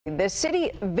The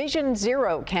City Vision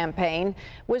Zero campaign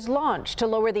was launched to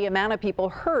lower the amount of people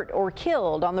hurt or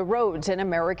killed on the roads in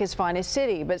America's finest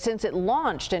city. But since it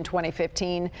launched in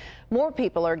 2015, more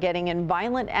people are getting in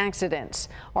violent accidents.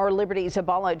 Our Liberty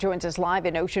Zabala joins us live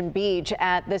in Ocean Beach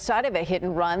at the site of a hit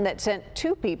and run that sent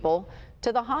 2 people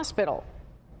to the hospital.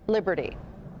 Liberty.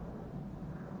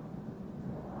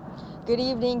 Good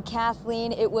evening,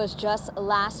 Kathleen. It was just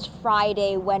last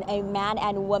Friday when a man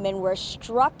and woman were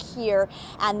struck here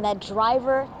and the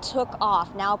driver took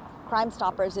off. Now, Crime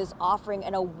Stoppers is offering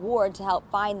an award to help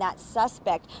find that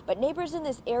suspect, but neighbors in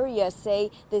this area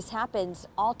say this happens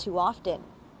all too often.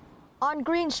 On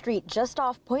Green Street, just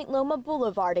off Point Loma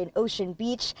Boulevard in Ocean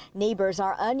Beach, neighbors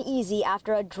are uneasy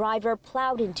after a driver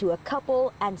plowed into a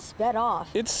couple and sped off.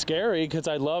 It's scary because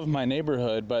I love my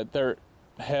neighborhood, but there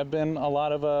have been a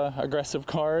lot of aggressive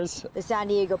cars. The San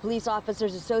Diego Police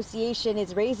Officers Association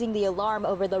is raising the alarm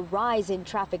over the rise in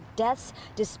traffic deaths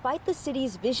despite the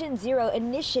city's Vision Zero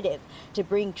initiative to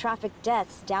bring traffic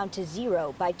deaths down to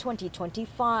 0 by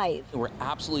 2025. We're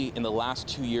absolutely in the last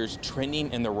 2 years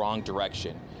trending in the wrong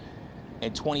direction.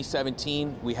 In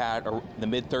 2017, we had the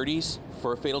mid-30s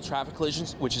for fatal traffic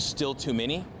collisions, which is still too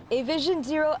many. A Vision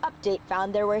Zero update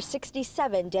found there were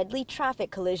 67 deadly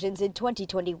traffic collisions in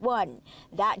 2021.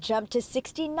 That jumped to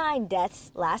 69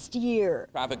 deaths last year.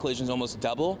 Traffic collisions almost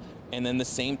double, and in the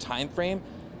same time frame,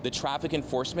 the traffic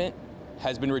enforcement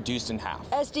has been reduced in half.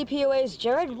 SDPOA's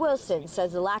Jared Wilson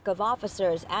says the lack of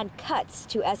officers and cuts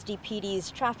to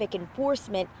SDPD's traffic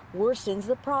enforcement worsens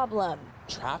the problem.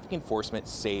 Traffic enforcement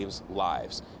saves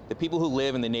lives. The people who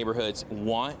live in the neighborhoods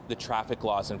want the traffic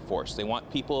laws enforced. They want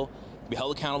people to be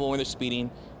held accountable when they're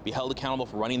speeding, be held accountable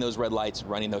for running those red lights,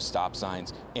 running those stop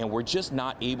signs. And we're just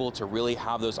not able to really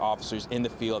have those officers in the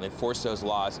field enforce those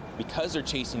laws because they're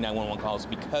chasing 911 calls,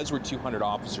 because we're 200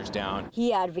 officers down.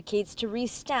 He advocates to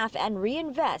restaff and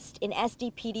reinvest in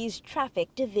SDPD's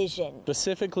traffic division.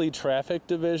 Specifically traffic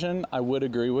division, I would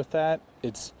agree with that.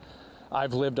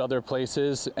 I've lived other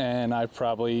places and I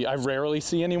rarely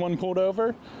see anyone pulled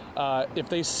over. If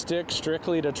they stick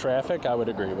strictly to traffic, I would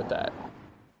agree with that.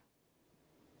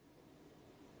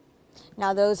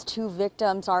 Now, those 2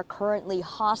 victims are currently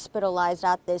hospitalized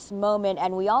at this moment,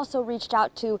 and we also reached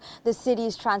out to the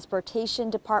city's transportation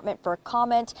department for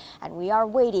comment, and we are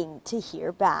waiting to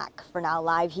hear back. For now,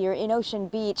 live here in Ocean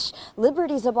Beach,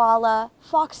 Liberty Zabala,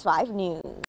 Fox 5 News.